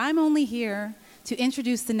I'm only here to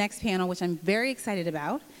introduce the next panel, which I'm very excited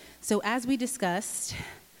about. So as we discussed,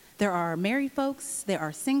 there are married folks, there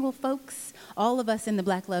are single folks, all of us in the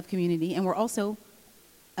Black Love community, and we're also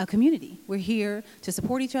a community. We're here to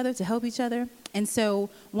support each other, to help each other. And so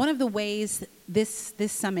one of the ways this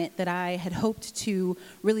summit that I had hoped to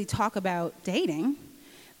really talk about dating,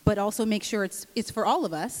 but also make sure it's for all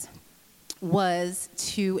of us, was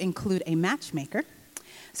to include a matchmaker.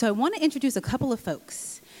 So I want to introduce a couple of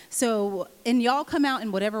folks. So, and y'all come out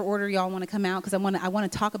in whatever order y'all want to come out, because I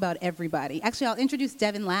want to talk about everybody. Actually, I'll introduce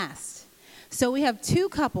Devin last. So we have two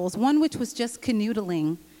couples, one which was just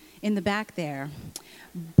canoodling in the back there.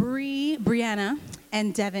 Brianna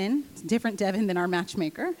and Devin, different Devin than our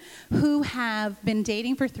matchmaker, who have been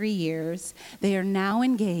dating for 3 years. They are now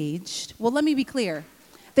engaged. Well, let me be clear.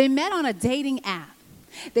 They met on a dating app.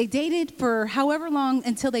 They dated for however long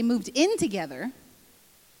until they moved in together.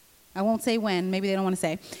 I won't say when, maybe they don't want to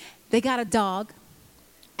say. They got a dog,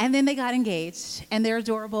 and then they got engaged, and they're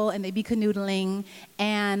adorable, and they be canoodling,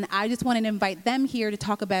 and I just wanted to invite them here to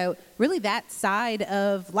talk about really that side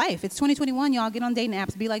of life. It's 2021, y'all. Get on dating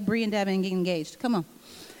apps. Be like Bree and Devin and get engaged. Come on.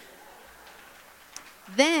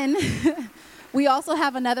 Then we also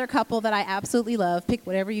have another couple that I absolutely love. Pick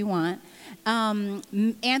whatever you want.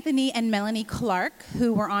 Anthony and Melanie Clark,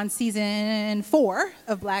 who were on season 4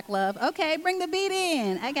 of Black Love. Okay, bring the beat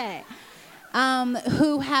in. Okay.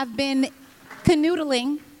 Who have been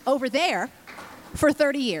canoodling over there for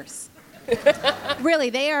 30 years. Really,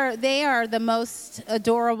 they are the most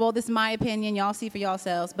adorable. This is my opinion. Y'all see for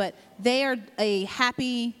yourselves. But they are a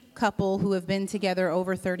happy couple who have been together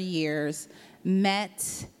over 30 years,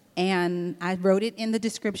 met, and I wrote it in the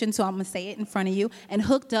description, so I'm going to say it in front of you, and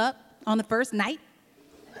hooked up on the first night.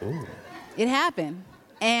 Ooh. It happened.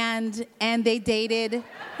 And they dated.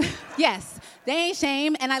 Yes, they ain't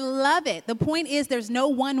shame, and I love it. The point is there's no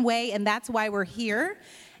one way, and that's why we're here.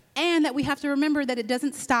 And that we have to remember that it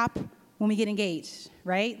doesn't stop when we get engaged,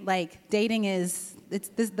 right? Like dating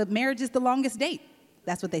the marriage is the longest date.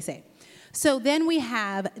 That's what they say. So then we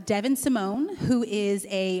have Devin Simone, who is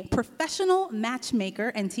a professional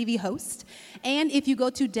matchmaker and TV host. And if you go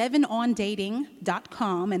to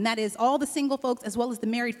devinondating.com, and that is all the single folks as well as the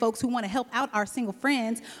married folks who want to help out our single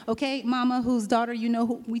friends. Okay, mama, whose daughter you know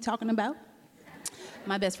who we talking about?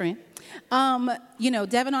 My best friend.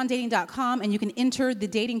 Devinondating.com, and you can enter the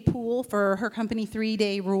dating pool for her company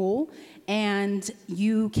 3-day rule. And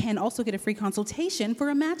you can also get a free consultation for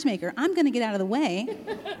a matchmaker. I'm going to get out of the way.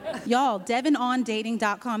 Y'all,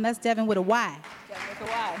 devinondating.com. That's Devin with a Y. Devin with a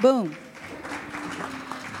Y. Boom.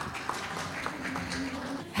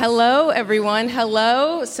 Hello, everyone.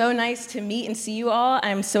 Hello. So nice to meet and see you all.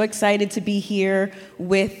 I'm so excited to be here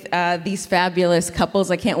with these fabulous couples.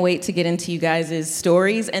 I can't wait to get into you guys'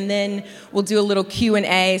 stories. And then we'll do a little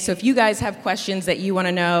Q&A. So if you guys have questions that you want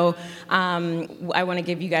to know, I want to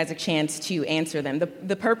give you guys a chance to answer them.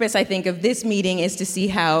 The purpose, I think, of this meeting is to see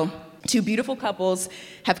how two beautiful couples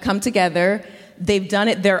have come together. They've done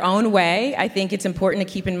it their own way. I think it's important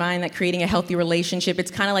to keep in mind that creating a healthy relationship, it's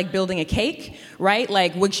kind of like building a cake, right?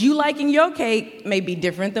 Like what you like in your cake may be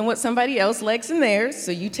different than what somebody else likes in theirs.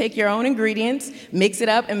 So you take your own ingredients, mix it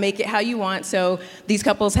up, and make it how you want. So these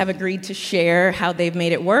couples have agreed to share how they've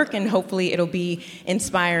made it work, and hopefully it'll be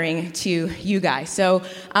inspiring to you guys. So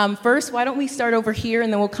first, why don't we start over here,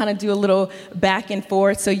 and then we'll kind of do a little back and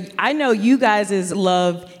forth. So I know you guys'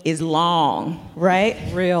 love is long, right?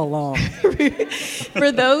 Real long.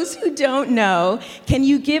 For those who don't know, can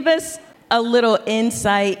you give us a little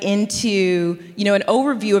insight into, an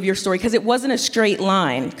overview of your story? Because it wasn't a straight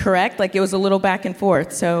line, correct? Like it was a little back and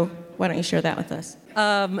forth. So why don't you share that with us?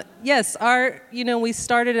 Yes, we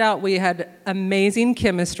started out, we had amazing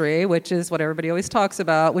chemistry, which is what everybody always talks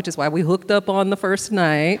about, which is why we hooked up on the first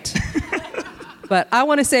night. But I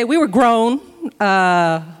want to say we were grown.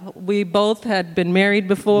 We both had been married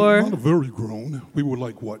before. Not very grown. We were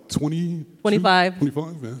like, what, 20? 25.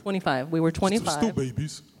 25, yeah. 25. We were 25. Still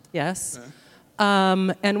babies. Yes.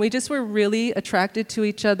 Yeah. And we just were really attracted to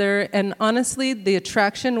each other. And honestly, the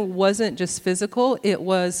attraction wasn't just physical. It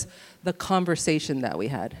was the conversation that we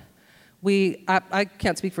had. I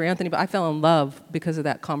can't speak for Anthony, but I fell in love because of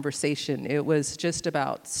that conversation. It was just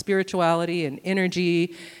about spirituality and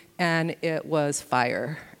energy, and it was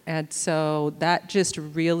fire. And so that just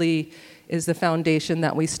really is the foundation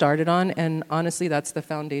that we started on. And honestly, that's the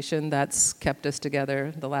foundation that's kept us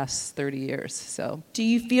together the last 30 years. So, do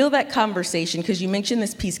you feel that conversation, because you mentioned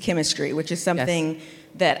this piece, chemistry, which is something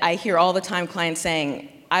that I hear all the time clients saying,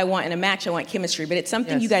 I want in a match, I want chemistry, but it's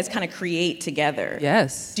something you guys kind of create together.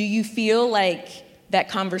 Yes. Do you feel like that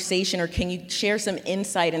conversation, or can you share some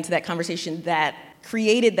insight into that conversation that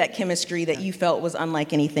created that chemistry that you felt was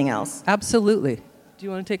unlike anything else? Absolutely. Do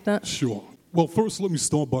you want to take that? Sure. Well, first, let me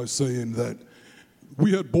start by saying that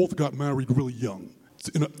we had both got married really young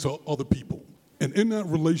to other people. And in that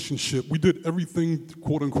relationship, we did everything,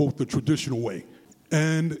 quote unquote, the traditional way.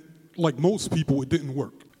 And like most people, it didn't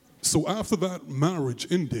work. So after that marriage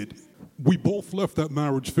ended, we both left that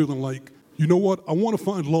marriage feeling like, you know what, I want to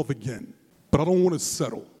find love again, but I don't want to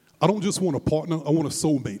settle. I don't just want a partner, I want a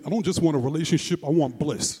soulmate. I don't just want a relationship, I want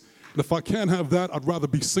bliss. And if I can't have that, I'd rather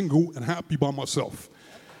be single and happy by myself.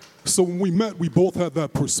 So when we met, we both had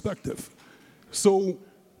that perspective. So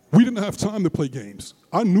we didn't have time to play games.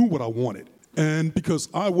 I knew what I wanted. And because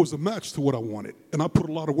I was a match to what I wanted, and I put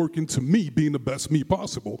a lot of work into me being the best me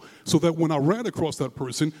possible, so that when I ran across that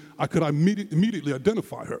person, I could immediately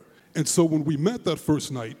identify her. And so when we met that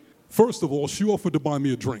first night, first of all, she offered to buy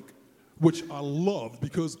me a drink, which I loved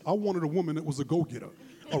because I wanted a woman that was a go-getter,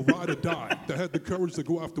 a ride or die, that had the courage to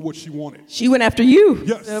go after what she wanted. She went after you.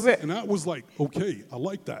 Yes, and that was like, okay, I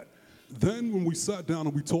like that. Then when we sat down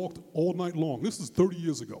and we talked all night long, this is 30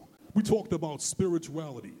 years ago, we talked about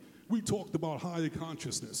spirituality. We talked about higher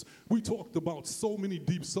consciousness. We talked about so many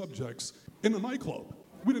deep subjects in a nightclub.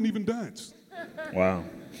 We didn't even dance. Wow.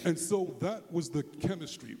 And so that was the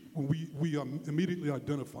chemistry when we immediately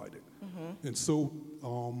identified it. Mm-hmm. And so,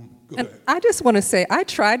 go ahead. I just want to say, I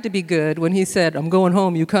tried to be good when he said, I'm going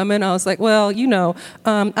home, you coming? I was like, well, you know,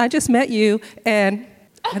 I just met you, and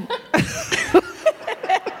I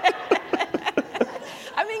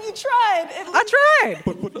mean, you tried. I tried.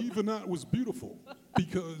 But even that was beautiful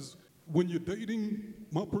because when you're dating,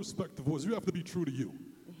 my perspective was you have to be true to you.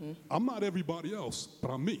 Mm-hmm. I'm not everybody else, but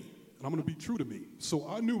I'm me, and I'm going to be true to me. So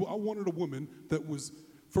I knew I wanted a woman that was,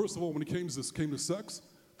 first of all, when it came to sex,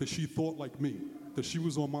 that she thought like me, that she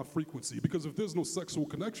was on my frequency. Because if there's no sexual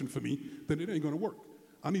connection for me, then it ain't going to work.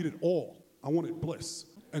 I needed all. I wanted bliss.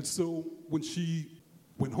 And so when she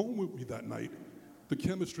went home with me that night, the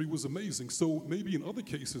chemistry was amazing. So maybe in other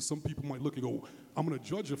cases, some people might look and go, I'm going to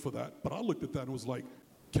judge her for that. But I looked at that and was like,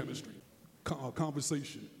 chemistry,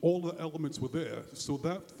 conversation, all the elements were there. So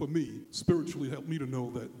that, for me, spiritually helped me to know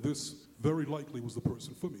that this very likely was the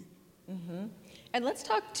person for me. Mm-hmm. And let's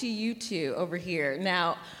talk to you two over here.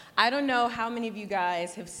 Now, I don't know how many of you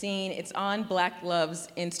guys have seen, it's on Black Love's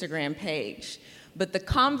Instagram page, but the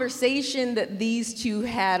conversation that these two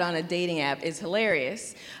had on a dating app is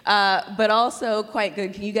hilarious, but also quite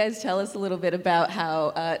good. Can you guys tell us a little bit about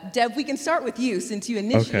how, Deb, we can start with you since you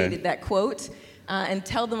initiated that quote, and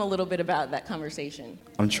tell them a little bit about that conversation.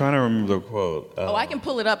 I'm trying to remember the quote. I can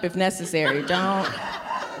pull it up if necessary. Don't.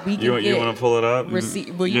 We can you want to pull it up? Am I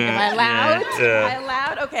allowed? Yeah. Am I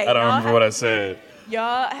allowed? Okay. I don't remember what I said.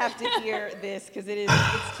 Y'all have to hear this because it's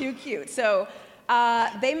too cute. So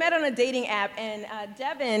they met on a dating app, and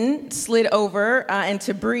Devin slid over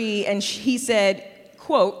into Bree, and he said,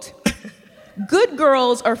 quote, "Good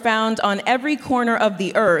girls are found on every corner of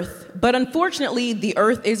the earth, but unfortunately the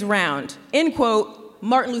earth is round." End quote,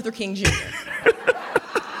 Martin Luther King Jr.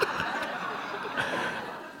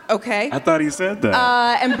 Okay. I thought he said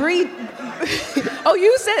that. And Bree, oh,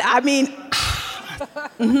 you said, I mean,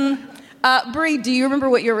 mm-hmm. Bree, do you remember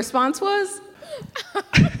what your response was?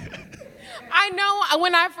 I know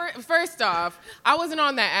when I first off, I wasn't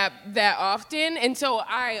on that app that often, and so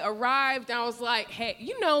I arrived and I was like, hey,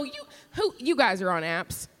 you guys are on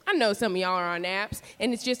apps. I know some of y'all are on apps,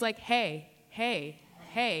 and it's just like, hey, hi.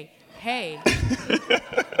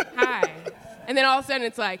 And then all of a sudden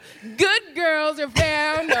it's like, good girls are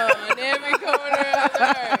found on every corner of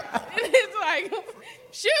the earth. And it's like,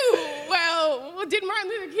 shoot, well, did Martin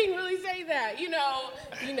Luther King really say that?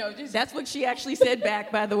 Just... That's what she actually said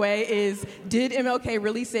back, by the way, is, did MLK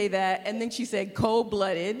really say that? And then she said,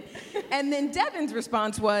 cold-blooded. And then Devin's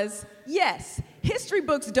response was, yes, history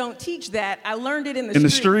books don't teach that. I learned it in the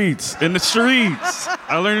streets. In the streets.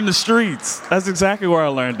 I learned in the streets. That's exactly where I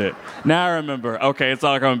learned it. Now I remember. Okay, it's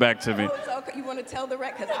all coming back to me. Oh, it's okay. You want to tell the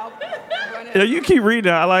rec? Because I'll run it. Yeah, you keep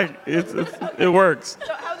reading. I like it. It works.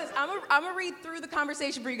 So how this? I'm gonna read through the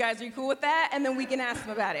conversation for you guys. Are you cool with that? And then we can ask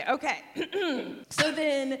them about it. Okay. So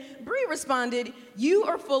then Bree responded, "You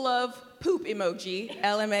are full of poop emoji,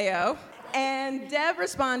 LMAO." And Dev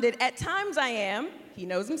responded, "At times I am." He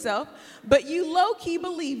knows himself. "But you low-key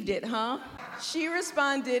believed it, huh?" She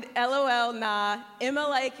responded, "LOL, nah.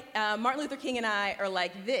 Martin Luther King and I are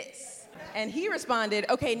like this." And he responded,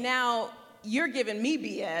 "Okay, now you're giving me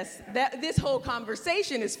BS. This whole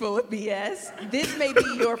conversation is full of BS. This may be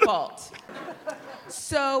your fault."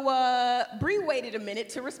 So Bree waited a minute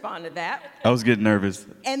to respond to that. I was getting nervous.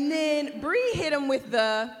 And then Bree hit him with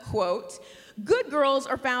the quote, Good girls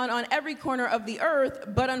are found on every corner of the earth,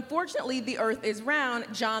 but unfortunately the earth is round.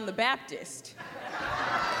 John the Baptist.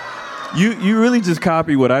 You really just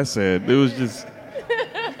copy what I said. It was just.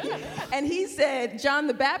 And he said, John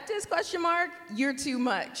the Baptist, ? You're too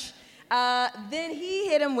much. Then he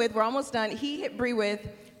hit him with, we're almost done, he hit Bree with,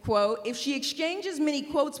 quote, if she exchanges many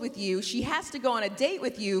quotes with you, she has to go on a date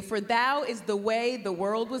with you, for thou is the way the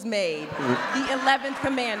world was made. The 11th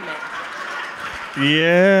commandment.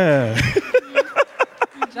 Yeah.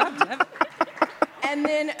 Good job, Devin. And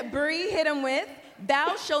then Bree hit him with,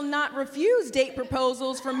 thou shalt not refuse date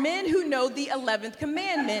proposals from men who know the 11th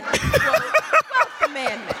commandment. Quote, 12th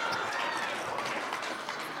commandment.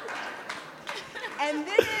 And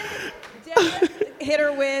then Devin hit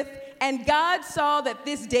her with, and God saw that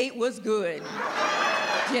this date was good.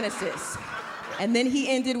 Genesis. And then he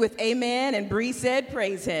ended with amen, and Bree said,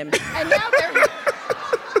 praise him. And now they're here.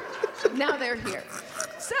 Now they're here.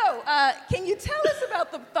 So, can you tell us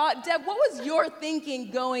about the thought, Deb, what was your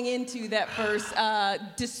thinking going into that first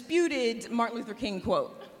disputed Martin Luther King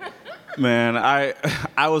quote? Man,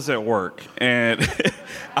 I was at work, and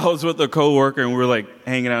I was with a coworker, and we were like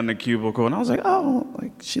hanging out in the cubicle, and I was like, oh,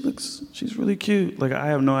 like she's really cute. Like, I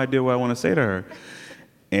have no idea what I want to say to her.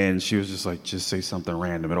 And she was just like, just say something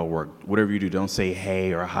random, it'll work. Whatever you do, don't say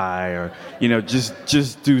hey or hi or,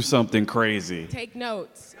 just do something crazy. Take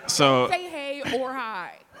notes. So Say hey or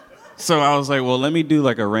hi. So I was like, well, let me do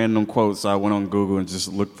like a random quote. So I went on Google and just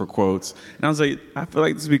looked for quotes. And I was like, I feel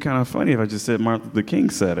like this would be kind of funny if I just said Martin Luther King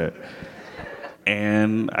said it.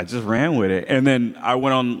 And I just ran with it. And then I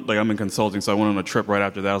went on, like, I'm in consulting, so I went on a trip right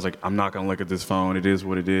after that. I was like, I'm not going to look at this phone. It is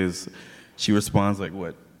what it is. She responds like,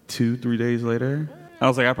 2-3 days later? I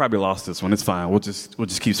was like, I probably lost this one. It's fine. We'll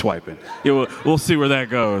just keep swiping. Yeah, we'll see where that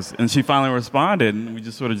goes. And she finally responded, and we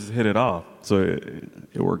just sort of just hit it off. So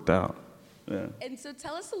it worked out. Yeah. And so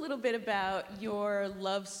tell us a little bit about your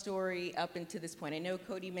love story up until this point. I know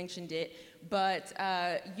Cody mentioned it, but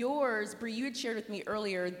yours, Bree, you had shared with me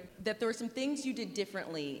earlier that there were some things you did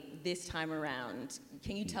differently this time around.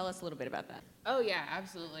 Can you tell us a little bit about that? Oh, yeah,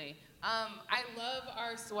 absolutely. I love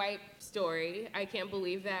our swipe story. I can't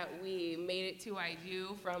believe that we made it to I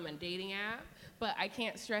Do from a dating app, but I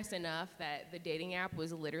can't stress enough that the dating app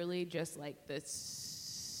was literally just like the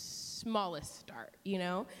smallest start, you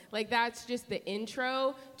know? Like, that's just the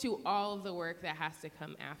intro to all of the work that has to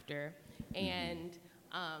come after. And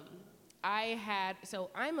I'm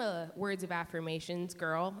a words of affirmations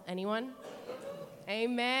girl. Anyone?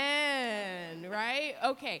 Amen, right?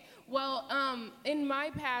 Okay, well, in my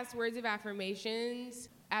past, words of affirmations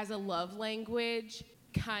as a love language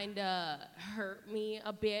kind of hurt me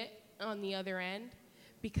a bit on the other end,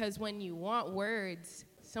 because when you want words,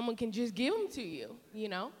 someone can just give them to you, you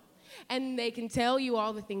know? And they can tell you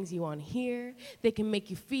all the things you want to hear. They can make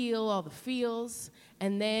you feel all the feels.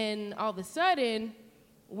 And then all of a sudden,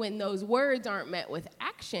 when those words aren't met with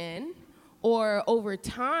action, or over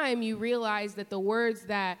time you realize that the words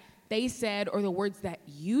that they said or the words that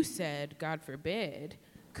you said, God forbid,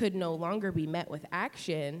 could no longer be met with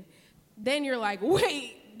action, then you're like,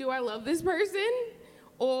 wait, do I love this person?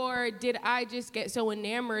 Or did I just get so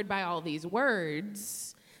enamored by all these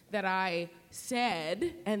words that I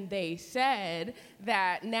said and they said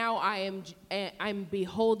that now I'm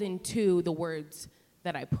beholden to the words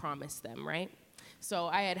that I promised them, right? So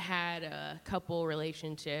I had a couple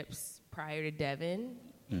relationships prior to Devin.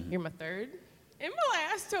 Mm-hmm. You're my third and my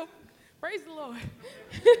last, so praise the Lord.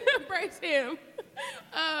 Praise him.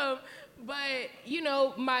 But,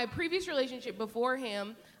 my previous relationship before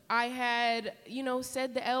him, I had,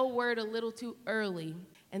 said the L word a little too early.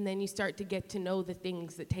 And then you start to get to know the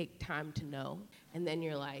things that take time to know. And then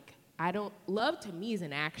you're like, love to me is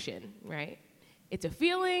an action, right? It's a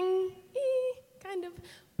feeling, kind of,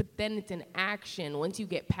 but then it's an action. Once you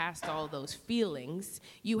get past all those feelings,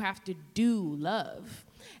 you have to do love.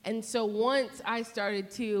 And so once I started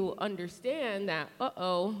to understand that,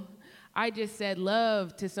 I just said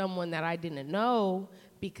love to someone that I didn't know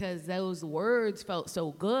because those words felt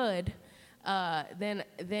so good, then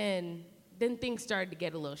things started to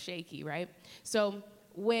get a little shaky, right? So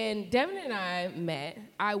when Devin and I met,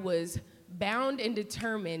 I was bound and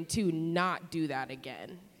determined to not do that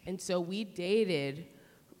again. And so we dated,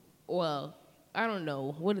 well, I don't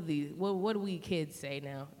know, what do we kids say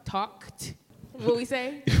now? Talked? What we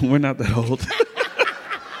say? We're not that old.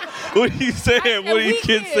 What are you saying? What do you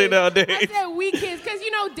kids say nowadays? I said we kids, because,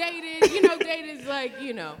 dated is like,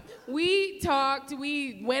 we talked,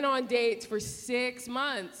 we went on dates for 6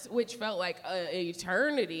 months, which felt like an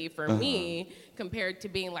eternity for me compared to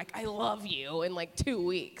being like, I love you in like 2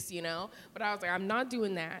 weeks, But I was like, I'm not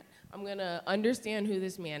doing that. I'm going to understand who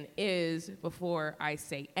this man is before I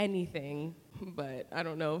say anything, but I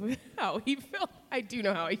don't know how he felt. I do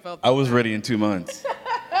know how he felt. I was ready in 2 months.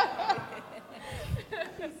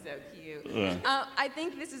 So cute. I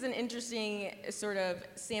think this is an interesting sort of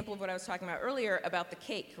sample of what I was talking about earlier about the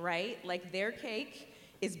cake, right? Like their cake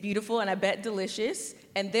is beautiful and I bet delicious,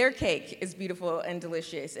 and their cake is beautiful and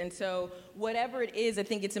delicious. And so whatever it is, I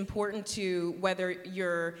think it's important to, whether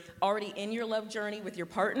you're already in your love journey with your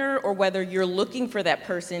partner or whether you're looking for that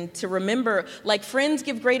person, to remember, like friends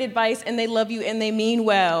give great advice and they love you and they mean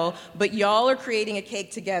well, but y'all are creating a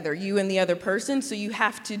cake together, you and the other person, so you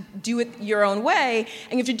have to do it your own way,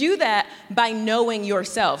 and you have to do that by knowing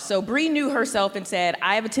yourself. So Bree knew herself and said,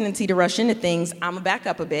 I have a tendency to rush into things, I'm gonna back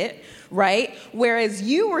up a bit, right? Whereas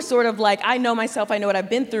you were sort of like, I know myself, I know what I've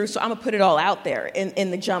been through, so I'm gonna put it all out there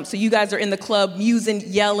in the jump. So you guys are in the club musing,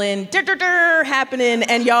 yelling, happening,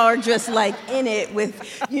 and y'all are just like in it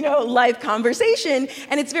with, live conversation.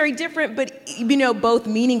 And it's very different, but, both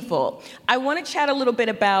meaningful. I wanna chat a little bit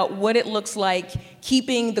about what it looks like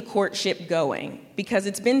keeping the courtship going, because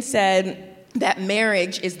it's been said that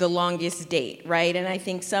marriage is the longest date, right? And I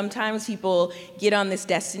think sometimes people get on this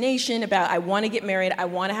destination about, I want to get married, I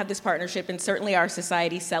want to have this partnership, and certainly our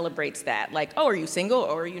society celebrates that. Like, oh, are you single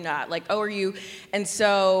or are you not? Like, oh, are you? And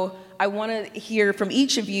so I want to hear from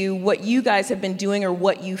each of you what you guys have been doing or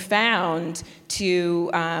what you found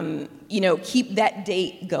to, keep that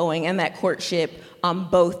date going and that courtship on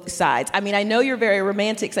both sides. I mean, I know you're very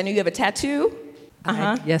romantic, 'cause I know you have a tattoo.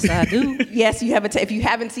 Yes, I do. Yes, you have if you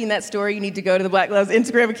haven't seen that story, you need to go to the Black Love's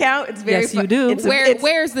Instagram account. It's very Yes, you do.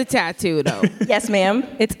 Where's the tattoo, though? Yes, ma'am.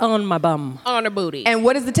 It's on my bum. On her booty. And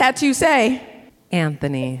what does the tattoo say?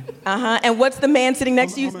 Anthony. And what's the man sitting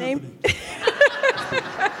next to you's name?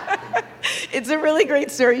 It's a really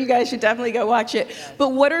great story. You guys should definitely go watch it. But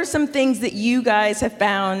what are some things that you guys have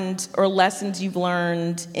found or lessons you've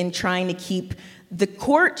learned in trying to keep the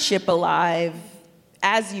courtship alive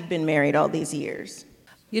as you've been married all these years?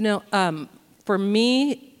 For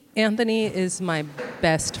me, Anthony is my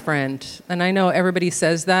best friend. And I know everybody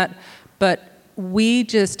says that, but we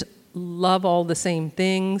just love all the same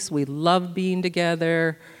things. We love being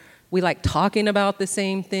together. We like talking about the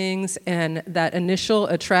same things. And that initial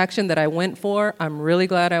attraction that I went for, I'm really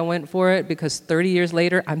glad I went for it, because 30 years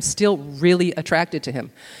later, I'm still really attracted to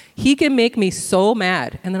him. He can make me so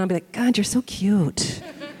mad, and then I'll be like, God, you're so cute.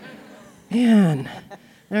 Man,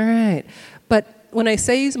 all right. But when I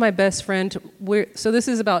say he's my best friend, so this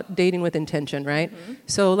is about dating with intention, right? Mm-hmm.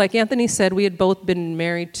 So like Anthony said, we had both been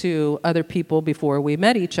married to other people before we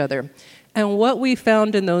met each other. And what we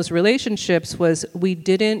found in those relationships was we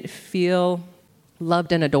didn't feel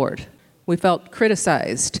loved and adored. We felt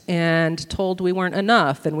criticized and told we weren't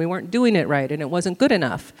enough and we weren't doing it right and it wasn't good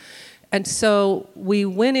enough. And so we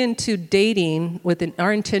went into dating with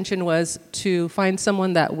our intention was to find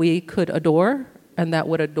someone that we could adore and that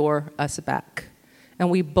would adore us back. And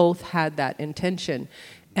we both had that intention.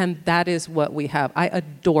 And that is what we have. I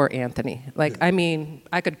adore Anthony.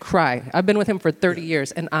 I could cry. I've been with him for 30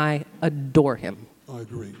 years, and I adore him. I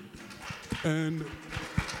agree. And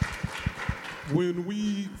when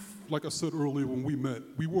like I said earlier, when we met,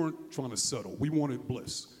 we weren't trying to settle. We wanted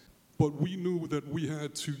bliss. But we knew that we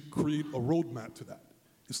had to create a roadmap to that.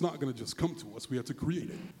 It's not going to just come to us. We had to create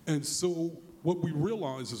it. And so what we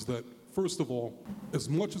realized is that, first of all, as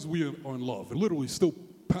much as we are in love, and literally still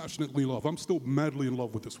passionately in love, I'm still madly in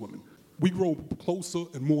love with this woman. We grow closer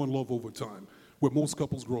and more in love over time, where most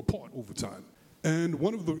couples grow apart over time. And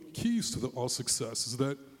one of the keys to our success is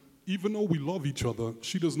that even though we love each other,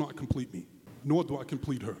 she does not complete me, nor do I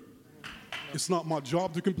complete her. It's not my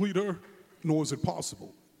job to complete her, nor is it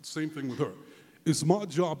possible. Same thing with her. It's my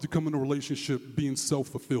job to come in a relationship being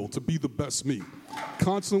self-fulfilled, to be the best me,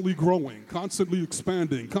 constantly growing, constantly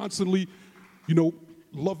expanding, constantly,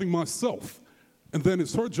 loving myself. And then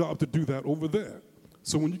it's her job to do that over there.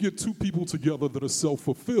 So when you get two people together that are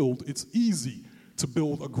self-fulfilled, it's easy to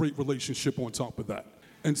build a great relationship on top of that.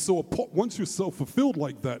 And so once you're self-fulfilled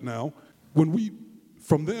like that now,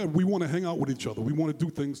 from there, we want to hang out with each other. We want to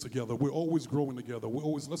do things together. We're always growing together.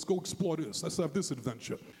 Let's go explore this. Let's have this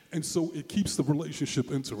adventure. And so it keeps the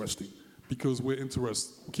relationship interesting because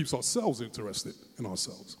it keeps ourselves interested in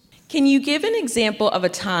ourselves. Can you give an example of a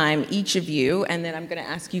time, each of you, and then I'm going to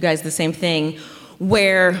ask you guys the same thing,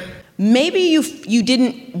 where maybe you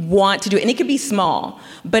didn't want to do it, and it could be small,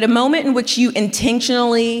 but a moment in which you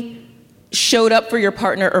intentionally showed up for your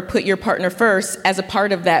partner or put your partner first as a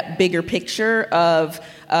part of that bigger picture of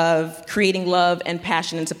creating love and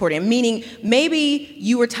passion and supporting. Meaning, maybe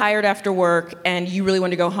you were tired after work and you really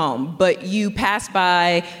wanted to go home, but you passed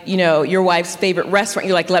by, your wife's favorite restaurant.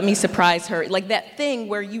 You're like, let me surprise her. Like that thing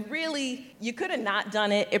where you could have not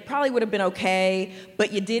done it. It probably would have been okay,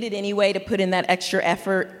 but you did it anyway to put in that extra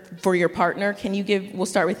effort for your partner. We'll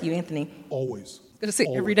start with you, Anthony. Always. I was gonna say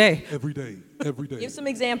Always. every day. Every day. Every day. Give some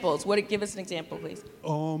examples. Give us an example, please.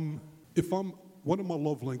 One of my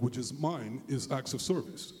love languages, mine is acts of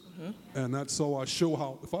service. And that's how I show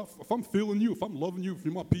how, if I'm feeling you, if I'm loving you, if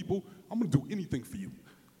you're my people, I'm gonna do anything for you.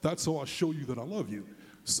 That's how I show you that I love you.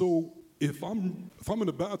 So if I'm in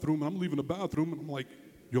the bathroom and I'm leaving the bathroom and I'm like,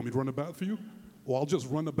 you want me to run the bath for you? Well, I'll just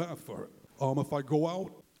run the bath for her. If I go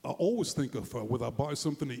out, I always think of her, whether I buy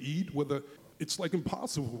something to eat, whether it's like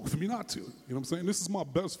impossible for me not to. You know what I'm saying? This is my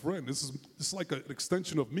best friend. This is like an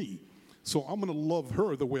extension of me. So I'm gonna love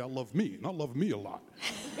her the way I love me, and I love me a lot.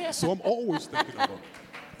 So I'm always thinking of her.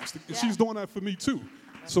 She's doing that for me too.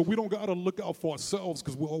 So we don't gotta look out for ourselves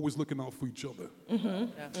because we're always looking out for each other.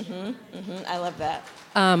 I love that.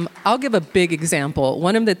 I'll give a big example.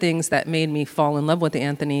 One of the things that made me fall in love with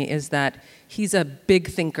Anthony is that he's a big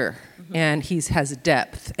thinker. And he has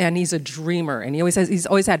depth, and he's a dreamer, and he's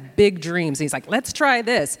always had big dreams. He's like, let's try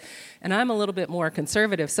this. And I'm a little bit more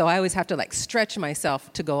conservative, so I always have to stretch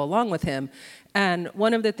myself to go along with him. And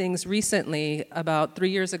one of the things recently, about 3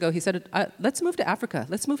 years ago, he said, let's move to Africa.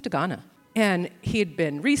 Let's move to Ghana. And he had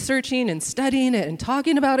been researching and studying it and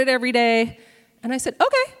talking about it every day. And I said,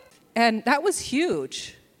 okay. And that was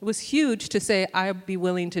huge. It was huge to say, I'd be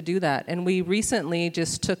willing to do that. And we recently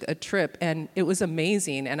just took a trip, and it was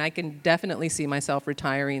amazing. And I can definitely see myself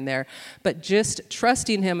retiring there. But just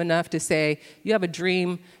trusting him enough to say, you have a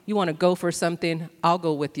dream, you want to go for something, I'll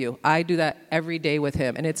go with you. I do that every day with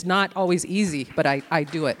him. And it's not always easy, but I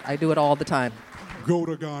do it. I do it all the time. Go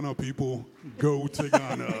to Ghana, people. Go to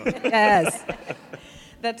Ghana. Yes.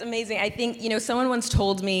 That's amazing. I think, someone once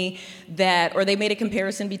told me that, or they made a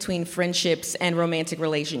comparison between friendships and romantic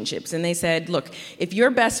relationships. And they said, look, if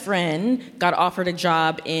your best friend got offered a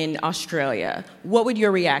job in Australia, what would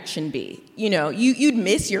your reaction be? You'd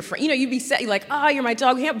miss your friend. You'd be sad. You're like, you're my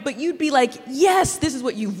dog. But you'd be like, yes, this is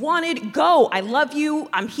what you've wanted. Go. I love you.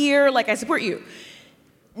 I'm here. I support you.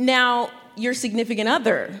 Now, your significant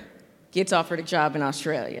other gets offered a job in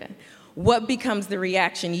Australia. What becomes the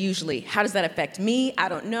reaction usually? How does that affect me? I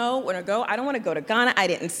don't know. When I go, I don't want to go to Ghana. I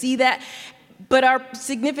didn't see that. But our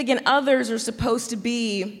significant others are supposed to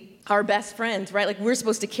be our best friends, right? We're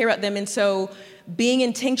supposed to care about them. And so being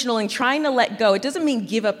intentional and trying to let go, it doesn't mean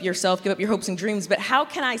give up yourself, give up your hopes and dreams, but how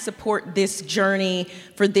can I support this journey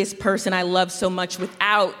for this person I love so much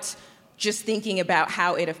without just thinking about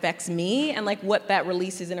how it affects me and what that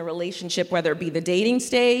releases in a relationship, whether it be the dating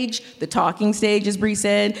stage, the talking stage, as Bree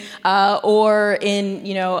said, or in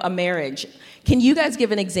a marriage. Can you guys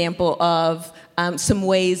give an example of some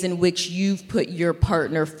ways in which you've put your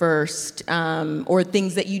partner first, or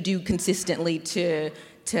things that you do consistently to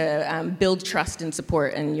build trust and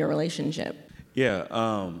support in your relationship? Yeah.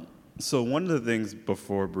 So one of the things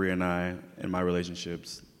before Bree and I in my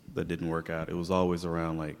relationships that didn't work out, it was always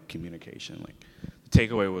around communication. The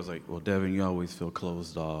takeaway was well, Devin, you always feel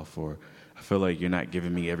closed off, or I feel like you're not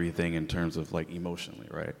giving me everything in terms of emotionally,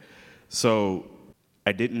 right? So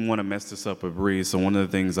I didn't want to mess this up with Bree. So one of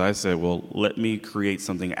the things I said, well, let me create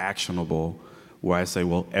something actionable where I say,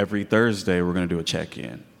 well, every Thursday we're going to do a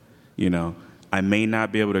check-in. I may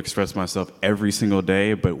not be able to express myself every single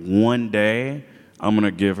day, but one day I'm going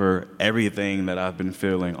to give her everything that I've been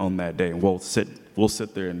feeling on that day. And we'll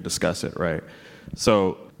sit there and discuss it, right?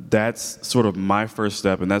 So that's sort of my first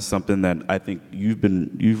step, and that's something that I think you've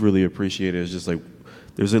really appreciated, is just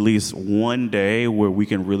there's at least one day where we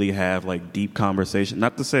can really have deep conversation.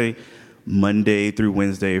 Not to say Monday through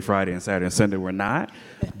Wednesday, Friday, and Saturday and Sunday we're not,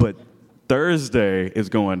 but Thursday is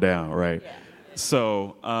going down, right? Yeah.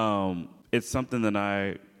 So it's something that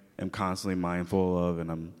I am constantly mindful of,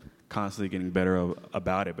 and I'm constantly getting better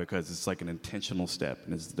about it because it's an intentional step,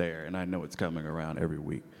 and it's there, and I know it's coming around every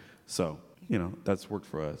week. So, that's worked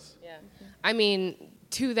for us. Yeah. I mean,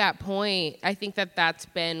 to that point, I think that that's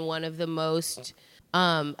been one of the most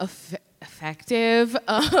effective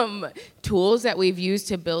tools that we've used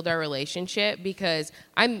to build our relationship, because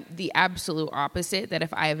I'm the absolute opposite, that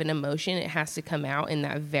if I have an emotion, it has to come out in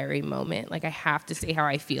that very moment. I have to say how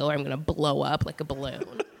I feel, or I'm going to blow up like a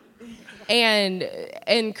balloon.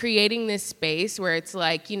 And creating this space where it's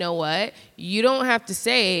you know what? You don't have to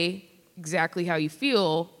say exactly how you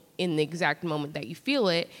feel. in the exact moment that you feel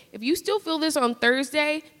it. If you still feel this on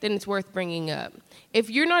Thursday, then it's worth bringing up. If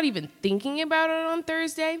you're not even thinking about it on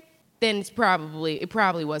Thursday, then it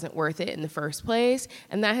probably wasn't worth it in the first place.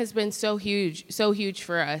 And that has been so huge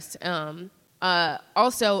for us.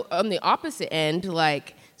 Also, on the opposite end,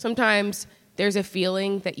 like sometimes there's a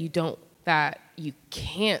feeling that you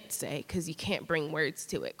can't say because you can't bring words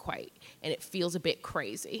to it quite, and it feels a bit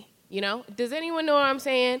crazy. You know? Does anyone know what I'm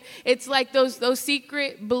saying? It's like those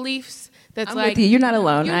secret beliefs that's I'm like... with you. You're not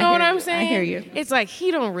alone. You know what I'm I saying? hear you. It's like, he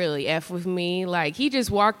don't really F with me. Like, he just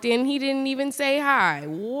walked in, he didn't even say hi.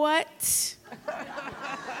 What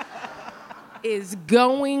is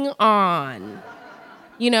going on?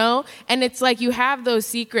 You know? And it's like you have those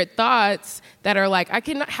secret thoughts that are like,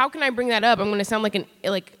 how can I bring that up? I'm going to sound like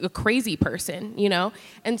a crazy person, you know?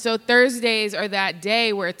 And so Thursdays are that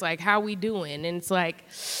day where it's like, how we doing? And it's like,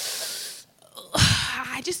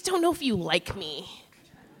 I just don't know if you like me.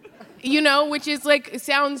 You know, which is like, it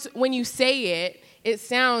sounds, when you say it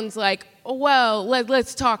sounds like, oh, well,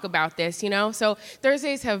 let's talk about this, you know? So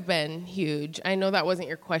Thursdays have been huge. I know that wasn't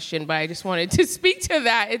your question, but I just wanted to speak to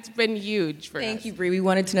that. It's been huge for us. Thank you, Bree. We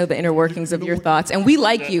wanted to know the inner workings of your thoughts. And we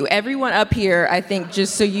like you. Everyone up here, I think,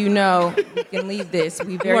 just so you know, you can leave this.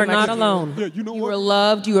 We very You are much not do. alone. Yeah, you know You what? were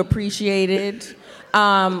loved. You appreciated.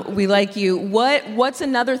 We like you. What's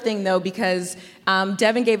another thing, though, because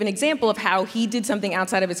Devin gave an example of how he did something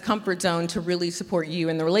outside of his comfort zone to really support you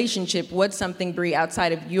in the relationship. What's something, Bree,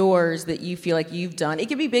 outside of yours that you feel like you've done? It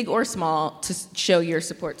could be big or small to show your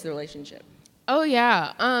support to the relationship. Oh,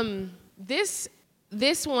 yeah. This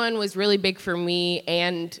one was really big for me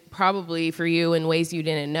and probably for you in ways you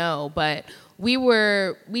didn't know, but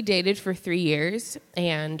we dated for 3 years,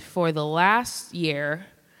 and for the last year,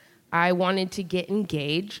 I wanted to get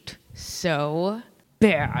engaged so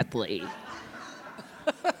badly.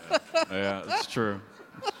 Yeah, it's true.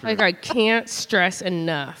 Like, I can't stress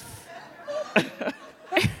enough.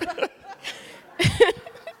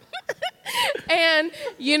 And,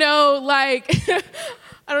 you know, like,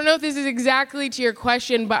 I don't know if this is exactly to your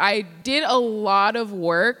question, but I did a lot of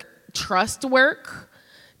work, trust work,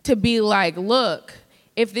 to be like, look,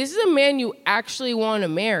 if this is a man you actually want to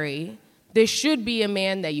marry, this should be a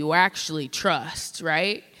man that you actually trust,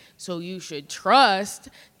 right? So you should trust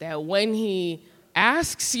that when he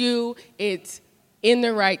asks you, it's in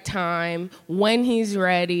the right time, when he's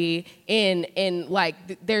ready, and like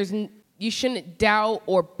you shouldn't doubt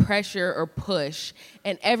or pressure or push.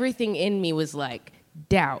 And everything in me was like,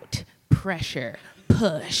 doubt, pressure,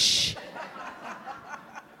 push.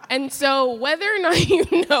 And so whether or not you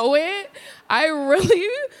know it, I really,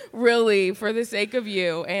 really, for the sake of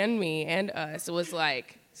you and me and us, was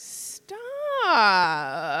like, stop,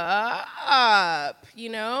 you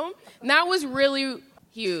know? And that was really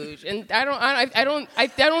huge. And I don't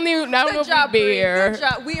even know if we'd be here. Good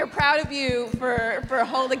job. We are proud of you for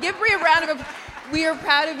holding. Give Bree a round of applause. We are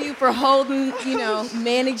proud of you for holding, you know,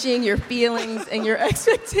 managing your feelings and your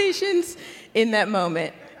expectations in that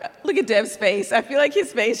moment. Look at Dev's face. I feel like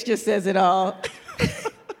his face just says it all.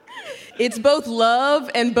 It's both love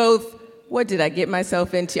and both, what did I get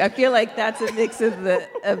myself into? I feel like that's a mix of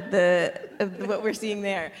what we're seeing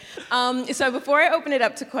there. So before I open it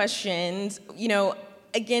up to questions, you know,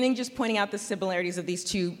 again, and just pointing out the similarities of these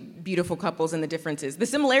two beautiful couples and the differences. The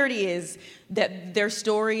similarity is that their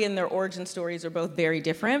story and their origin stories are both very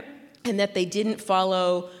different, and that they didn't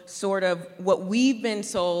follow sort of what we've been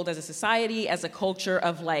sold as a society, as a culture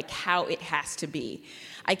of like how it has to be.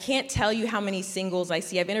 I can't tell you how many singles I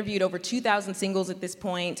see. I've interviewed over 2,000 singles at this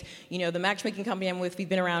point. You know, the matchmaking company I'm with, we've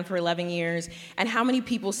been around for 11 years. And how many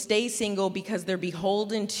people stay single because they're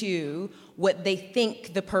beholden to what they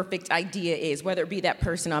think the perfect idea is, whether it be that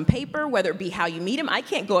person on paper, whether it be how you meet him. I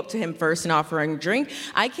can't go up to him first and offer him a drink.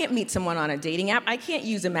 I can't meet someone on a dating app. I can't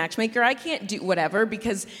use a matchmaker. I can't do whatever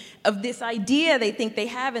because of this idea they think they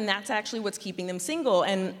have, and that's actually what's keeping them single.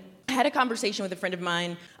 And I had a conversation with a friend of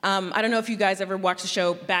mine. I don't know if you guys ever watched a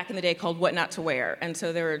show back in the day called What Not to Wear. And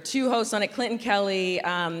so there were two hosts on it, Clinton Kelly.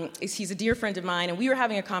 He's a dear friend of mine. And we were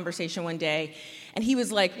having a conversation one day. And he was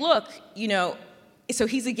like, look, you know, so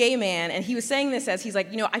he's a gay man, and he was saying this as he's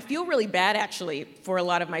like, you know, I feel really bad actually for a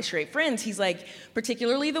lot of my straight friends. He's like,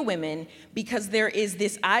 particularly the women, because there is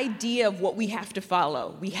this idea of what we have to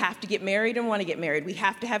follow. We have to get married and want to get married. We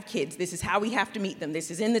have to have kids. This is how we have to meet them.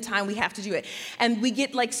 This is in the time we have to do it. And we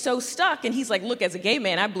get like so stuck, and he's like, look, as a gay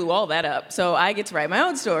man, I blew all that up, so I get to write my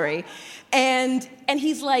own story. And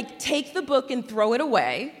he's like, take the book and throw it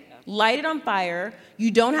away. Light it on fire.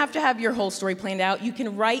 You don't have to have your whole story planned out. You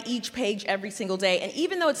can write each page every single day. And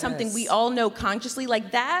even though it's something we all know consciously,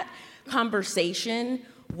 like that conversation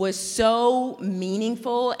was so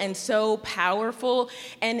meaningful and so powerful.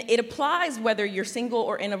 And it applies whether you're single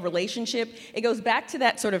or in a relationship. It goes back to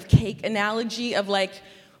that sort of cake analogy of like,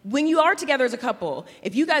 when you are together as a couple,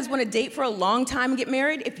 if you guys want to date for a long time and get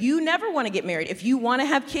married, if you never want to get married, if you want to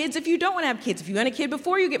have kids, if you don't want to have kids, if you want a kid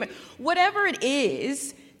before you get married, whatever it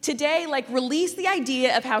is, today, like, release the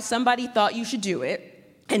idea of how somebody thought you should do it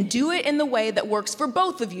and do it in the way that works for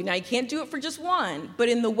both of you. Now, you can't do it for just one, but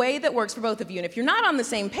in the way that works for both of you. And if you're not on the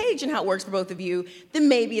same page in how it works for both of you, then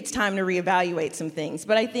maybe it's time to reevaluate some things.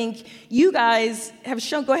 But I think you guys have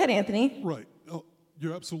shown, go ahead, Anthony. Right.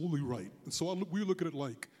 You're absolutely right. And so we look at it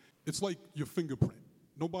like, it's like your fingerprint.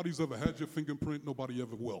 Nobody's ever had your fingerprint, nobody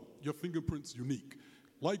ever will. Your fingerprint's unique.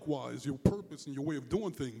 Likewise, your purpose and your way of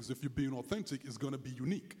doing things, if you're being authentic, is going to be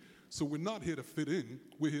unique. So we're not here to fit in,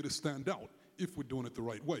 we're here to stand out if we're doing it the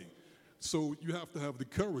right way. So you have to have the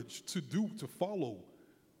courage to follow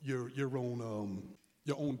your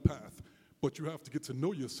own path, but you have to get to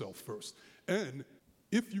know yourself first. And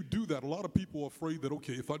if you do that, a lot of people are afraid that,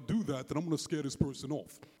 okay, if I do that, then I'm going to scare this person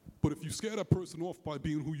off. But if you scare that person off by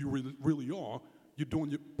being who you really are, you're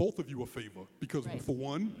doing both of you a favor. Because for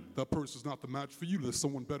one, that person's not the match for you. There's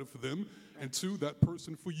someone better for them. Right. And two, that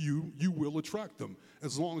person for you, you will attract them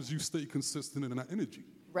as long as you stay consistent in that energy.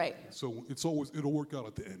 Right. So it'll work out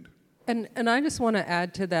at the end. And I just want to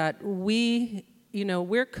add to that,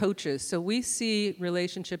 we're coaches, so we see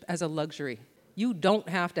relationship as a luxury. You don't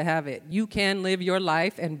have to have it. You can live your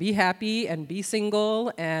life and be happy and be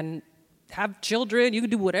single and have children. You can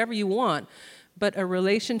do whatever you want. But a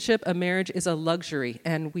relationship, a marriage is a luxury,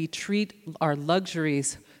 and we treat our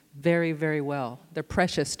luxuries very, very well. They're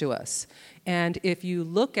precious to us. And if you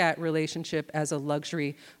look at relationship as a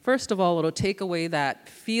luxury, first of all, it'll take away that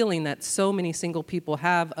feeling that so many single people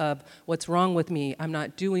have of what's wrong with me, I'm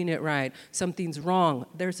not doing it right, something's wrong.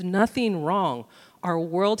 There's nothing wrong. Our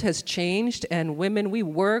world has changed, and women, we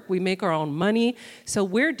work, we make our own money, so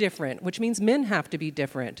we're different, which means men have to be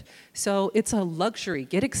different. So it's a luxury.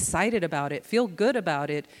 Get excited about it, feel good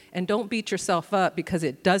about it, and don't beat yourself up because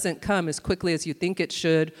it doesn't come as quickly as you think it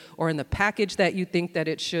should or in the package that you think that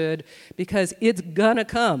it should, because it's gonna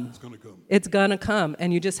come. It's gonna come. It's gonna come,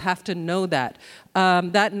 and you just have to know that.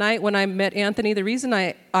 That night when I met Anthony, the reason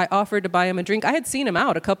I offered to buy him a drink, I had seen him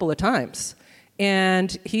out a couple of times.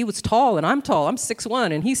 And he was tall, and I'm tall. I'm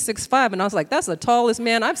 6'1", and he's 6'5", and I was like, that's the tallest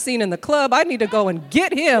man I've seen in the club. I need to go and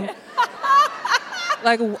get him.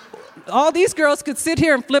 Like, all these girls could sit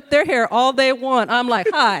here and flip their hair all they want. I'm like,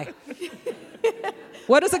 hi.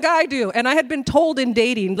 What does a guy do? And I had been told in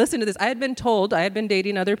dating, listen to this, I had been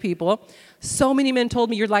dating other people. So many men told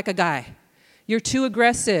me, you're like a guy. You're too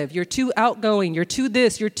aggressive. You're too outgoing. You're too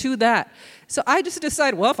this. You're too that. So I just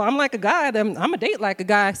decided, well, if I'm like a guy, then I'm going to date like a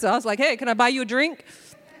guy. So I was like, hey, can I buy you a drink?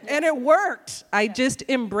 And it worked. I just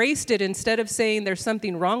embraced it. Instead of saying there's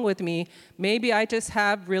something wrong with me, maybe I just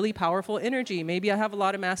have really powerful energy. Maybe I have a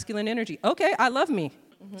lot of masculine energy. Okay, I love me.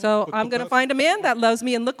 Mm-hmm. So I'm going to find a man that loves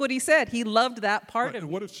me. And look what he said. He loved that part of me. And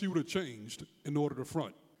what if she would have changed in order to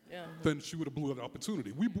front? Yeah. Then she would have blew that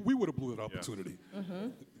opportunity. We would have blew that opportunity. Yeah. Mm-hmm.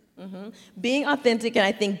 Mm-hmm. Being authentic and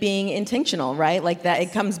I think being intentional, right? Like that,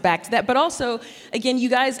 it comes back to that. But also, again, you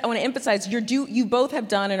guys, I want to emphasize, you both have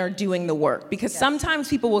done and are doing the work. Because sometimes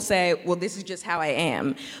people will say, well, this is just how I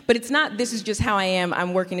am. But it's not, this is just how I am,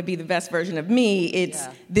 I'm working to be the best version of me. It's,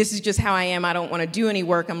 this is just how I am, I don't want to do any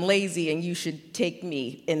work, I'm lazy, and you should take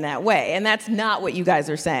me in that way. And that's not what you guys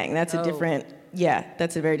are saying. That's a different,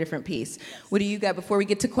 that's a very different piece. What do you got, before we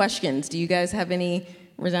get to questions, do you guys have any,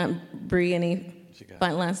 Bree, any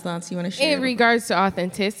last thoughts you want to share? In regards to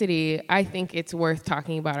authenticity, I think it's worth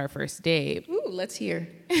talking about our first date. Ooh, let's hear.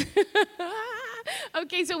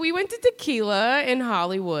 Okay, so we went to Tequila in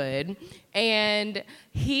Hollywood, and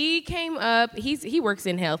he came up, he works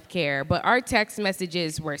in healthcare, but our text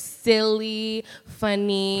messages were silly,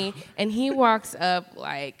 funny, and he walks up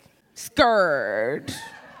like, skirt.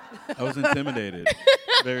 I was intimidated,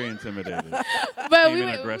 very intimidated. But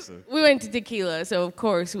aggressive. We went to Tequila, so of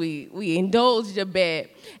course we indulged a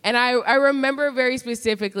bit. And I remember very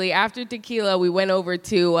specifically, after Tequila, we went over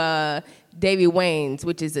to Davy Wayne's,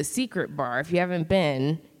 which is a secret bar. If you haven't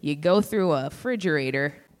been, you go through a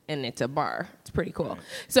refrigerator, and it's a bar. It's pretty cool.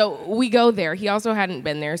 So we go there. He also hadn't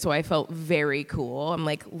been there, so I felt very cool. I'm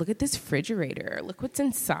like, look at this refrigerator. Look what's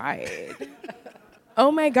inside.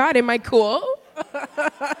 Oh, my God, am I cool?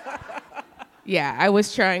 Yeah, I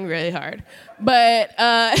was trying really hard. But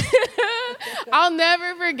I'll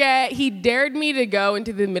never forget, he dared me to go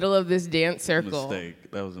into the middle of this dance circle.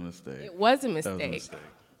 Mistake. That was a mistake. It was a mistake. That was a mistake.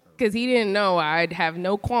 because he didn't know I'd have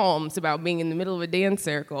no qualms about being in the middle of a dance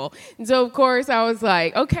circle. And so, of course, I was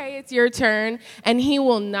like, okay, it's your turn. And he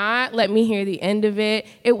will not let me hear the end of it.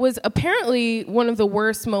 It was apparently one of the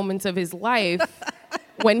worst moments of his life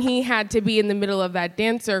when he had to be in the middle of that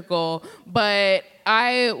dance circle. But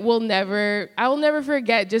I will never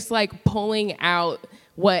forget just like pulling out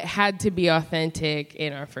what had to be authentic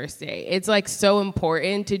in our first date. It's like so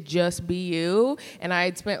important to just be you. And I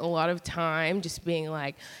had spent a lot of time just being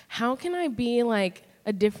like, how can I be like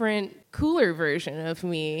a different, cooler version of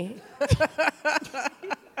me?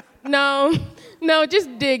 No,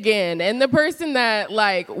 just dig in. And the person that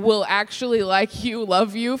like will actually like you,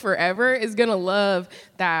 love you forever is gonna love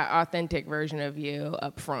that authentic version of you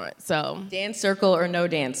up front. So Dance circle or no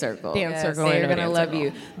dance circle. Dance circle. They're gonna love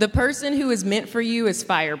you. The person who is meant for you is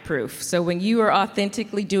fireproof. So when you are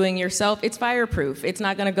authentically doing yourself, it's fireproof. It's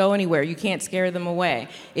not gonna go anywhere. You can't scare them away.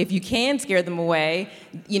 If you can scare them away,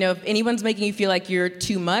 if anyone's making you feel like you're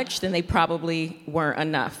too much, then they probably weren't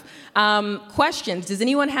enough. Questions? Does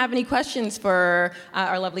anyone have any questions for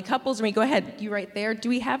our lovely couples? Go ahead. You right there. Do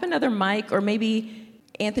we have another mic, or maybe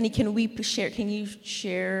Anthony? Can you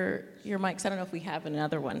share your mics? I don't know if we have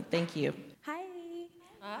another one. Thank you.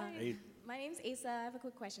 Hi. My name's Asa. I have a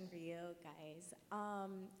quick question for you guys.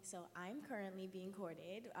 So I'm currently being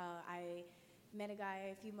courted. I met a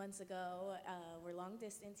guy a few months ago. We're long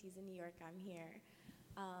distance. He's in New York. I'm here.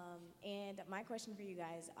 And my question for you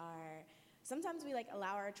guys are, sometimes we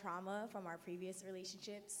allow our trauma from our previous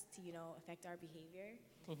relationships to, affect our behavior.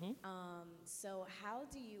 Mm-hmm. So how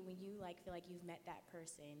do you, when you feel like you've met that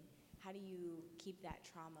person, how do you keep that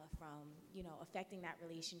trauma from, affecting that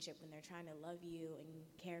relationship when they're trying to love you and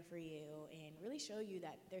care for you and really show you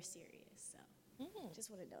that they're serious? So just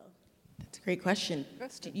want to know. That's a great question.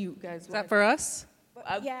 Do you guys? Is that for us?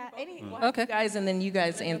 Yeah. Okay. Guys, and then you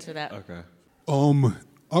guys answer that. Okay.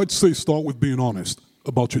 I'd say start with being honest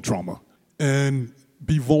about your trauma and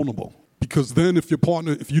be vulnerable. Because then if your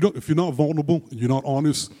partner, if you're not vulnerable and you're not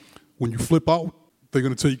honest, when you flip out, they're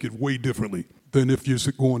going to take it way differently than if you're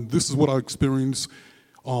going, this is what I experienced.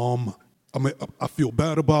 I feel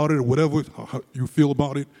bad about it, or whatever how you feel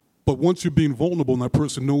about it. But once you're being vulnerable and that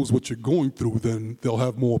person knows what you're going through, then they'll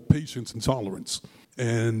have more patience and tolerance.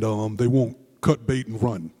 And they won't cut bait and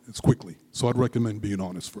run as quickly. So I'd recommend being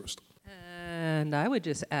honest first. And I would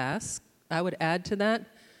add to that,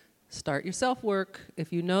 start your self-work.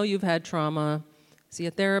 If you know you've had trauma, see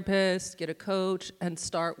a therapist, get a coach, and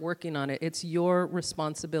start working on it. It's your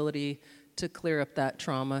responsibility to clear up that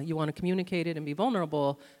trauma. You want to communicate it and be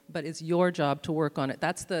vulnerable, but it's your job to work on it.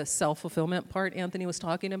 That's the self-fulfillment part Anthony was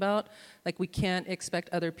talking about. We can't expect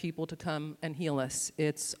other people to come and heal us.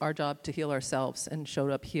 It's our job to heal ourselves and show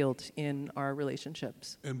up healed in our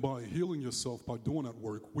relationships. And by healing yourself, by doing that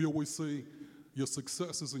work, we always say your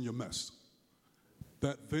success is in your mess.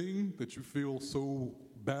 That thing that you feel so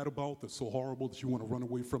bad about, that's so horrible that you want to run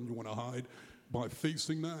away from, you want to hide, by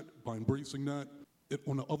facing that, by embracing that,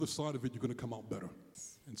 on the other side of it, you're going to come out better.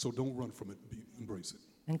 And so don't run from it, embrace it.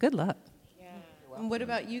 And good luck. Yeah. And what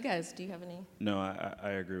about you guys? Do you have any? No,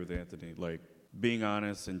 I agree with Anthony. Being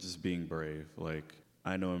honest and just being brave.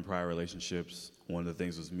 I know in prior relationships, one of the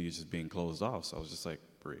things was me just being closed off. So I was just like,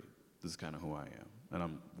 Bree, this is kind of who I am. And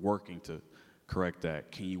I'm working to correct that.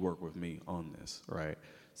 Can you work with me on this, right?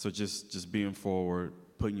 So just being forward,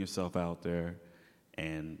 putting yourself out there,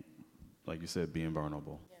 and like you said, being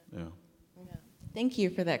vulnerable. Yeah. Thank you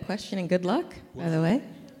for that question, and good luck, by the way.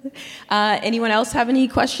 Anyone else have any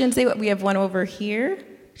questions? We have one over here.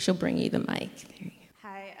 She'll bring you the mic. There you go.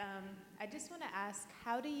 Hi, I just want to ask,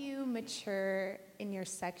 how do you mature in your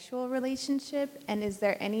sexual relationship, and is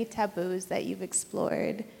there any taboos that you've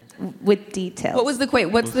explored with details? What was the wait?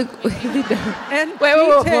 What's the And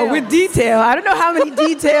wait, with detail? I don't know how many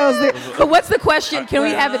details. But what's the question? Can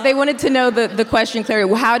we have it? They wanted to know the question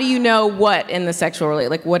clearly. How do you know what in the sexual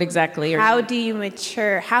relationship? What exactly? How do you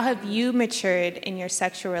mature? How have you matured in your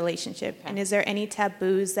sexual relationship? And is there any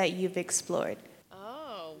taboos that you've explored?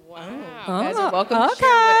 Oh, wow. You guys are welcome to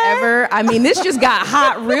share whatever. I mean, this just got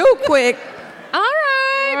hot real quick. All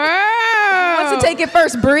right. Wow. Who wants to take it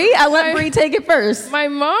first, Bree? I let Bree take it first. My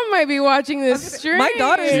mom might be watching this stream. My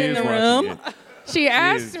daughter's in the room. She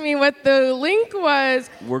asked me what the link was.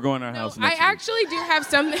 We're going to our house I next week. actually do have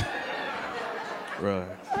something. Right.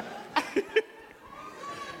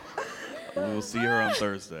 We'll see her on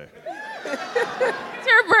Thursday. It's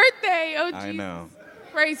her birthday. Oh, I Jesus. know.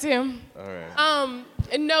 Praise him. All right.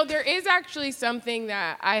 And no, there is actually something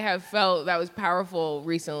that I have felt that was powerful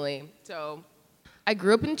recently. So I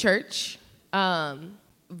grew up in church,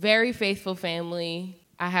 very faithful family.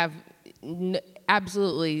 I have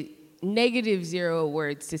absolutely negative 0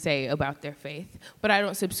 words to say about their faith, but I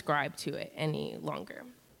don't subscribe to it any longer.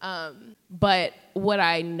 But what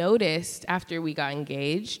I noticed after we got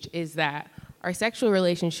engaged is that our sexual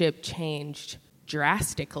relationship changed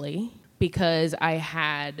drastically because I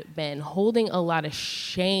had been holding a lot of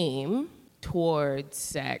shame towards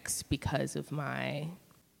sex because of my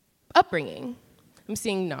upbringing. I'm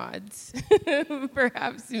seeing nods.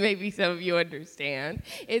 Perhaps maybe some of you understand.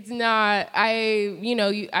 It's not,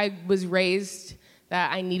 I was raised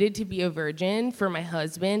that I needed to be a virgin for my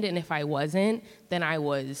husband, and if I wasn't, then I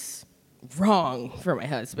was wrong for my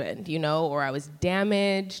husband, or I was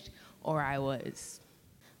damaged, or I was,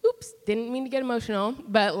 didn't mean to get emotional,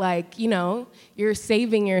 but you're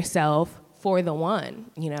saving yourself for the one,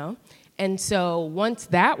 And so once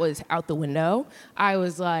that was out the window, I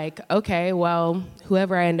was like, okay, well,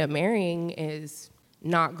 whoever I end up marrying is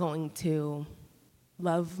not going to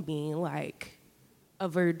love me like a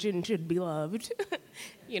virgin should be loved,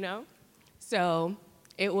 So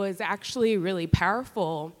it was actually really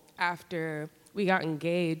powerful after we got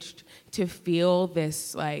engaged to feel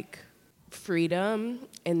this freedom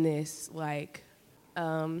and this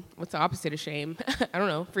what's the opposite of shame? I don't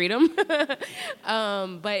know, freedom.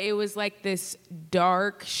 But it was like this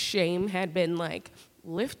dark shame had been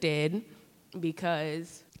lifted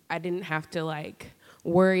because I didn't have to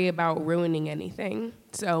worry about ruining anything.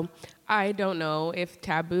 So I don't know if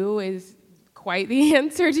taboo is quite the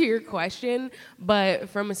answer to your question, but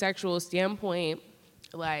from a sexual standpoint,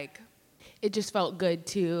 it just felt good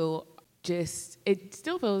to it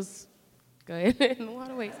still feels good in a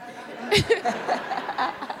lot of ways.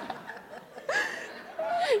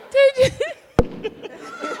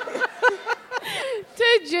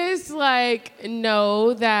 to just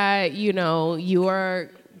know that you are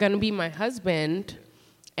gonna be my husband,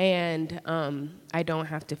 and I don't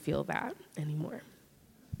have to feel that anymore.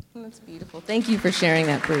 That's beautiful. Thank you for sharing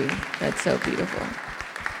that, Bree. That's so beautiful.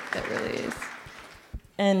 That really is.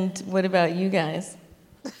 And what about you guys?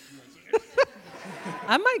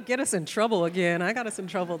 I might get us in trouble again. I got us in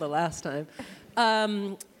trouble the last time.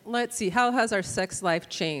 Let's see. How has our sex life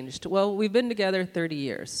changed? Well, we've been together 30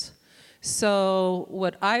 years. So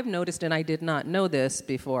what I've noticed, and I did not know this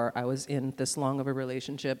before I was in this long of a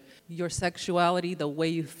relationship, your sexuality, the way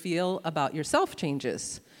you feel about yourself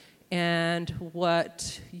changes. And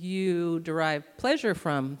what you derive pleasure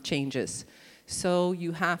from changes. So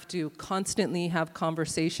you have to constantly have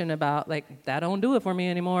conversation about, that don't do it for me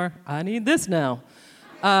anymore. I need this now.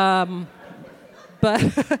 But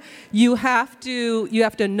you have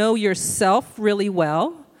to know yourself really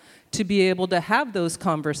well to be able to have those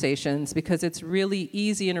conversations, because it's really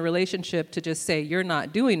easy in a relationship to just say, you're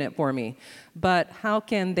not doing it for me. But how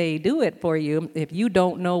can they do it for you if you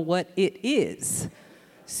don't know what it is?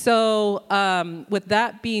 So with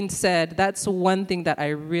that being said, that's one thing that I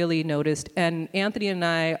really noticed. And Anthony and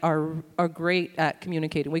I are great at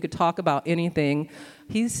communicating. We could talk about anything.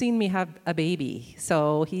 He's seen me have a baby.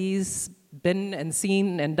 So he's been and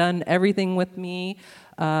seen and done everything with me.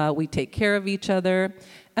 We take care of each other.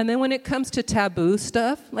 And then when it comes to taboo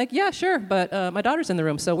stuff, yeah, sure, but my daughter's in the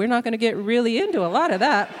room, so we're not going to get really into a lot of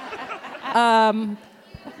that.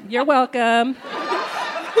 You're welcome.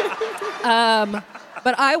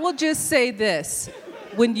 But I will just say this.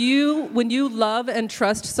 When you love and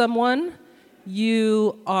trust someone,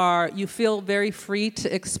 you feel very free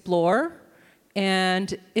to explore.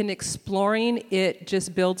 And in exploring, it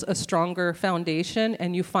just builds a stronger foundation,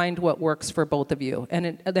 and you find what works for both of you.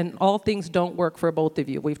 And then all things don't work for both of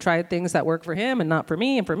you. We've tried things that work for him and not for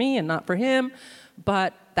me and not for him.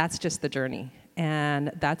 But that's just the journey.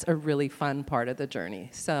 And that's a really fun part of the journey.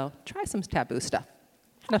 So try some taboo stuff.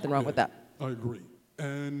 Nothing wrong with that. I agree.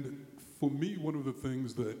 And for me, one of the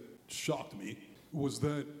things that shocked me was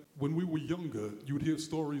that when we were younger, you would hear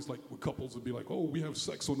stories where couples would be like, oh, we have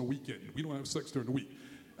sex on the weekend. We don't have sex during the week.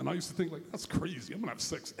 And I used to think, that's crazy. I'm going to have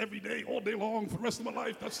sex every day, all day long, for the rest of my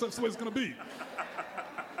life. That's the way it's going to be.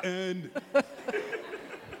 And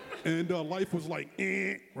life was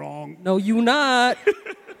wrong. No, you not.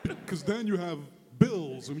 Because then you have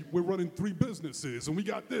bills, and we're running 3 businesses, and we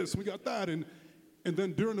got this, and we got that. And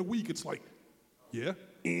then during the week, it's yeah,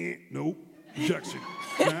 nope, rejection.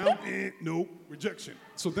 Now, nope, rejection.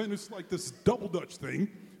 So then it's this double Dutch thing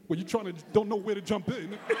where you don't know where to jump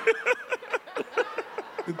in.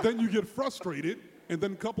 And then you get frustrated, and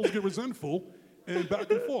then couples get resentful, and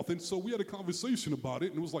back and forth. And so we had a conversation about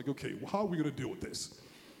it, and it was okay, well, how are we going to deal with this?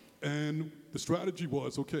 And the strategy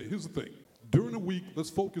was, okay, here's the thing. During the week, let's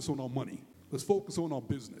focus on our money. Let's focus on our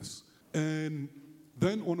business. And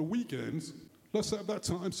then on the weekends, let's have that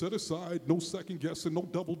time set aside, no second guessing, no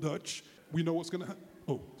double Dutch. We know what's going to happen.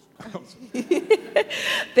 Oh,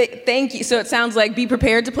 Thank you. So it sounds like be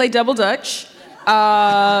prepared to play double dutch.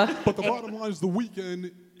 But the bottom line is the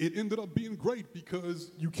weekend, it ended up being great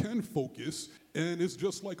because you can focus, and it's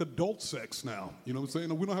just like adult sex now. You know what I'm saying?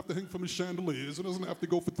 And we don't have to hang from the chandeliers. It doesn't have to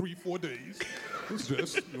go for 3-4 days. It's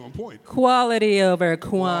just, on point. Quality over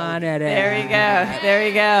quantity. There you go. There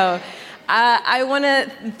you go. I want to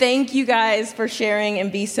thank you guys for sharing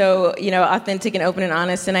and be so, authentic and open and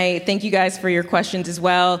honest. And I thank you guys for your questions as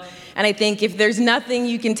well. And I think if there's nothing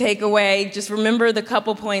you can take away, just remember the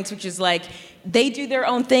couple points, which is like, they do their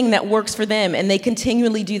own thing that works for them, and they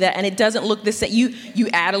continually do that, and it doesn't look the same. You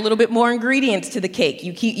add a little bit more ingredients to the cake.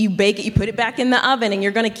 You bake it, you put it back in the oven, and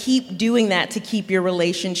you're going to keep doing that to keep your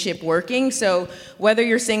relationship working. So whether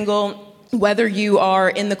you're single, whether you are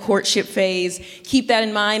in the courtship phase, keep that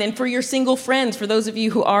in mind. And for your single friends, for those of you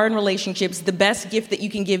who are in relationships, the best gift that you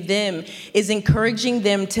can give them is encouraging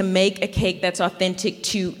them to make a cake that's authentic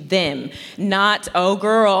to them. Not, oh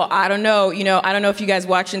girl, I don't know if you guys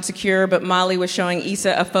watched Insecure, but Molly was showing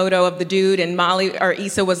Issa a photo of the dude, and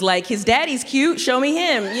Issa was like, his daddy's cute, show me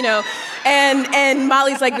him, And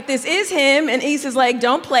Molly's like, but this is him, and Issa's like,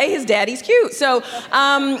 don't play, his daddy's cute. So,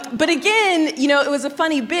 but again, it was a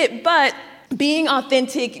funny bit, but being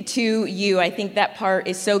authentic to you, I think that part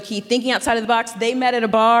is so key. Thinking outside of the box. They met at a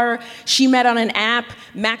bar. She met on an app.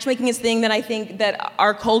 Matchmaking is a thing that I think that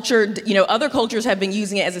our culture, other cultures have been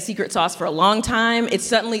using it as a secret sauce for a long time. It's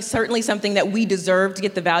certainly something that we deserve to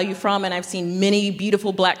get the value from. And I've seen many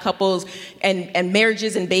beautiful Black couples and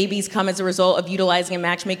marriages and babies come as a result of utilizing a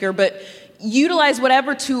matchmaker. But utilize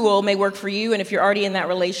whatever tool may work for you, and if you're already in that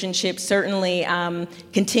relationship, certainly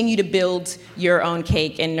continue to build your own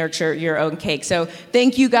cake and nurture your own cake. So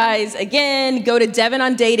thank you guys again. Go to Devin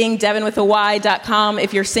on Dating, devinwithany.com.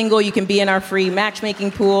 If you're single, you can be in our free matchmaking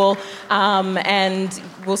pool, and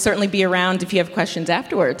we'll certainly be around if you have questions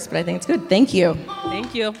afterwards. But I think it's good. Thank you.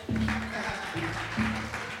 Thank you.